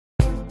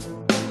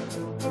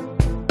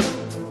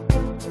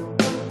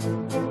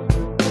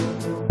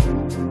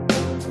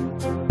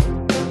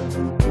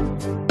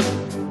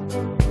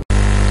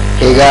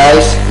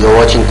guys, you're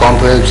watching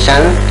COMPUHELP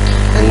channel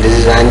and this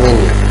is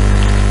Anvenia.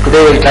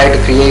 Today we'll try to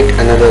create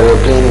another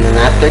aeroplane in an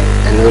applet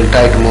and we'll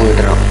try to move it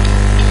around.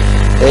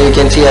 Here you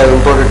can see I've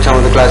imported some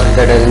of the classes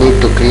that I'll need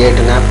to create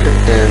an applet,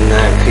 and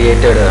I've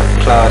created a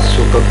class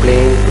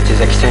superplane which is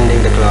extending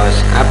the class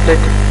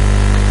applet,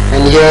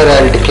 and here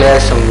I'll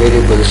declare some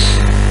variables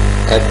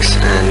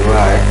x and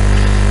y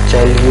which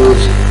I'll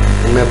use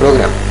in my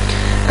program,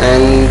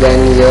 and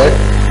then here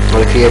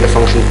I'll create a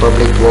function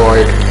public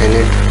void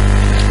init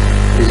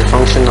is a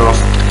function of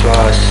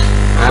class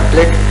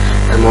applet.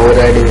 I'm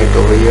overriding it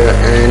over here,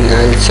 and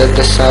I'll set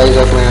the size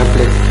of my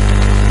applet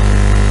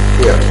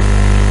here,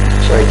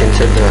 so I can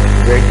set the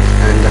width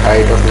and the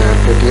height of my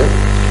applet here.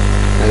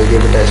 I'll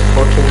give it as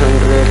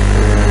 1400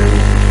 and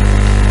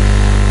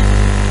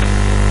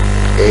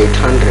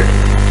 800.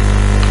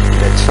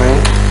 That's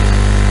fine.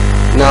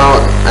 Now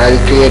I'll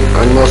create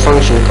one more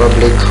function,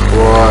 public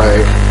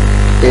void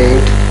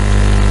paint.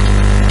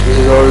 This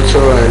is also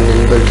an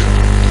inbuilt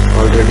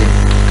already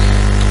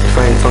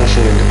defined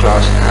function in the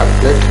class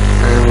applet.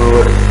 I am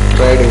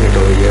overriding it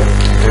over here,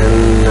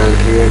 and I'll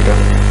create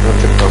an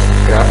object of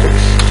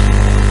graphics.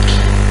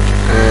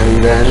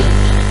 And then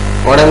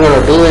what I'm going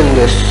to do in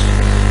this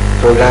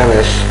program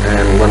is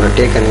I'm going to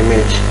take an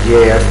image,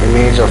 GIF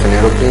image of an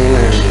aeroplane,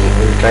 and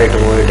we'll try to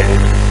move it in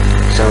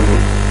some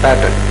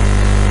pattern.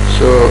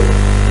 So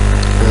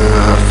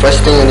first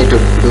thing I need to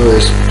do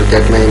is to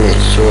get my image.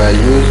 So I'll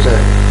use the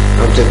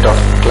object of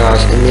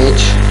class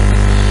image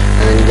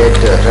and get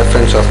the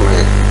reference of my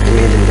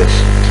image in this.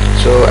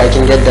 So I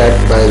can get that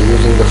by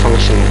using the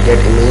function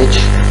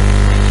getImage,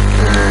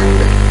 and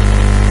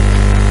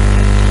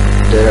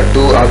there are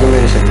two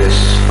arguments in this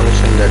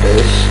function, that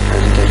is, as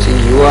you can see,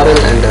 URL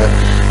and the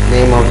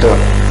name of the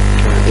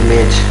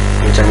image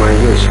which I'm going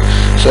to use.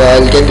 So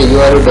I'll get the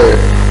URL by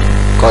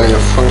calling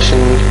a function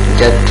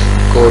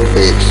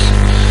getCodebase.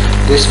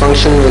 This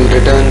function will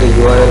return the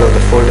URL of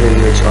the folder in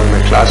which all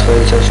my class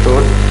files are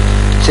stored.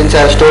 Since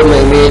I have stored my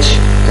image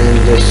in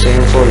the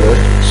same folder,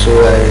 so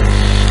I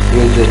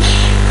use this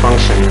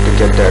function to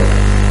get that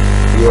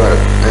URL,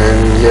 and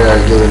here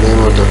I'll give the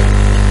name of the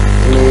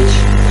image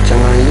which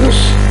I'm going to use,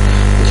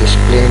 which is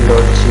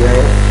plane.gif.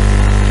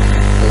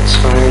 That's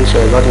fine. So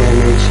I got my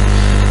image.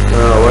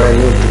 Now what I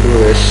need to do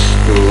is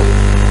to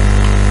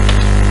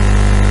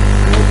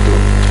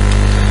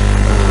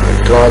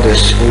draw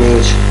this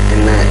image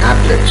in my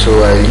applet. So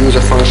I'll use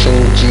a function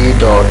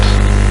g.drawImage.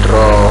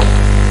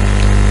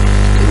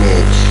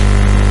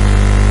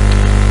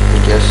 I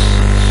guess,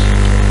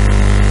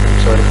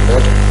 sorry for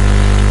that,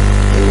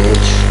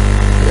 image,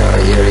 yeah,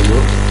 here you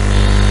go.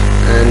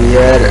 And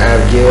here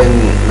I've given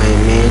my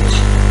image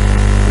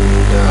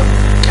the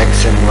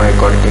x and y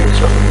coordinates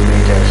of my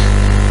image as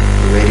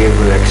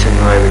variable x and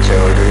y, which I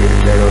already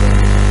declared over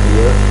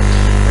here,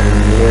 and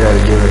here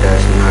I'll give it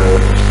as null.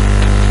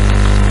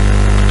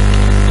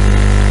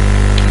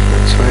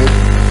 That's fine.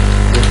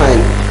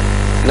 Fine.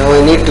 Now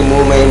I need to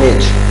move my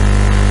image.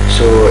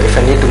 So if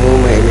I need to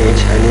move my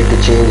image, I need to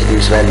change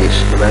these values,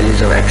 the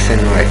values of x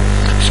and y.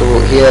 So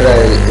here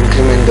I'll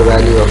increment the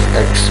value of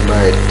x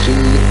by 3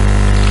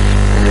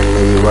 and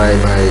maybe y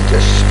by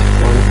just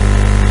 1.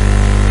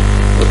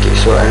 Okay,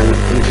 so I'm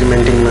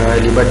incrementing my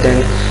value, but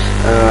then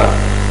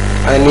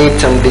I need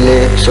some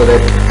delay so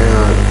that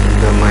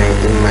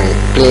in my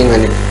plane,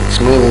 when it's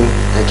moving,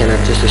 I can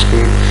adjust the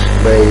speed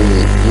by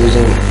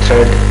using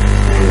thread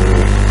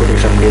and putting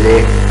some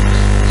delay,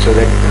 so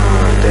that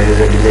there is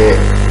a delay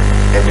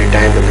every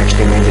time the next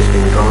image is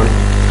being drawn.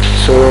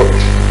 So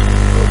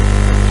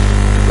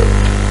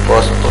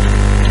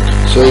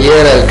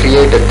here I'll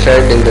create a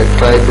thread in the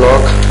try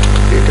block.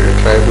 Created a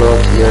try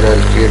block. Here I'll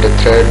create a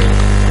thread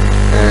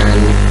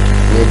and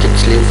make it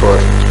sleep for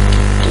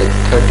like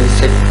 30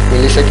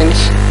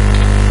 milliseconds.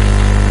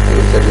 I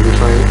guess that will be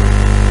fine.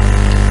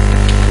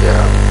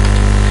 Yeah.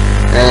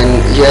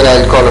 And here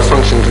I'll call a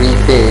function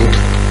repaint.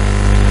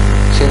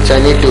 Since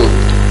I need to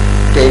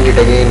paint it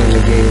again and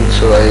again,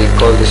 so I'll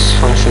call this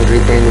function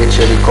repaint, which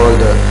I will call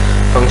the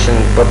function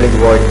public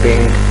void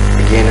paint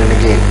again and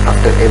again.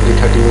 After every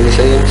 30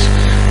 milliseconds,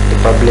 the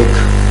public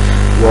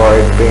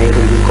void paint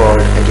will be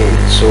called again.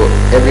 So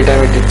every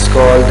time it's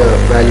called, the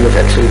value of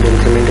x will be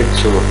incremented,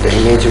 so the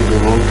image will be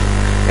moved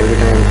every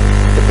time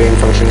the paint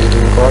function is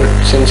being called.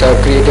 Since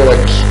I've created a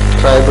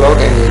try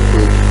block, I need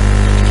to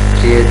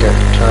create a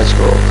catch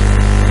block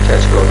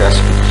as well.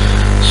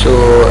 So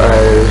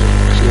I'll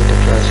create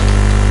a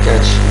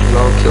catch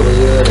block over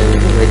here and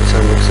make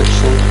some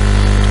exception.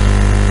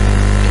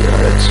 Yeah,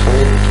 that's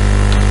fine.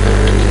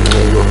 And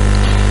there you go.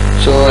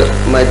 So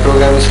my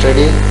program is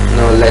ready.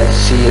 Now let's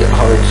see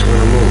how it's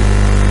gonna move.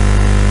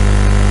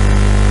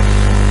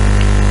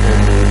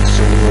 And it's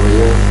running over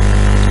here.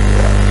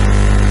 Yeah.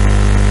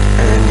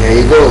 And here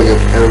you go. Your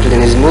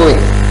aeroplane is moving,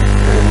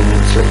 and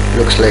it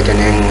looks like an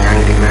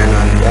angry man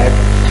on that.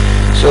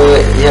 So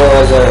here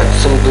was a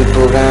simple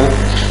program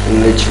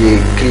in which we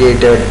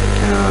created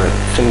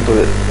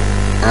simple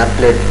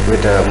applet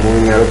with a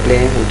moving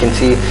aeroplane. You can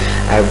see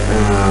I've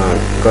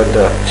got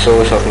the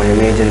source of my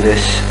image in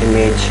this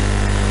image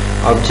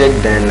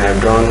object, then I've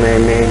drawn my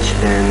image,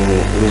 then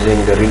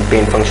using the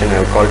repaint function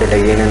I've called it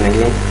again and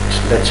again,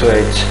 so that's why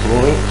it's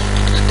moving.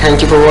 So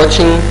thank you for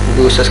watching.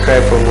 Do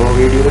subscribe for more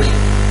videos.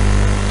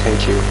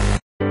 Thank you.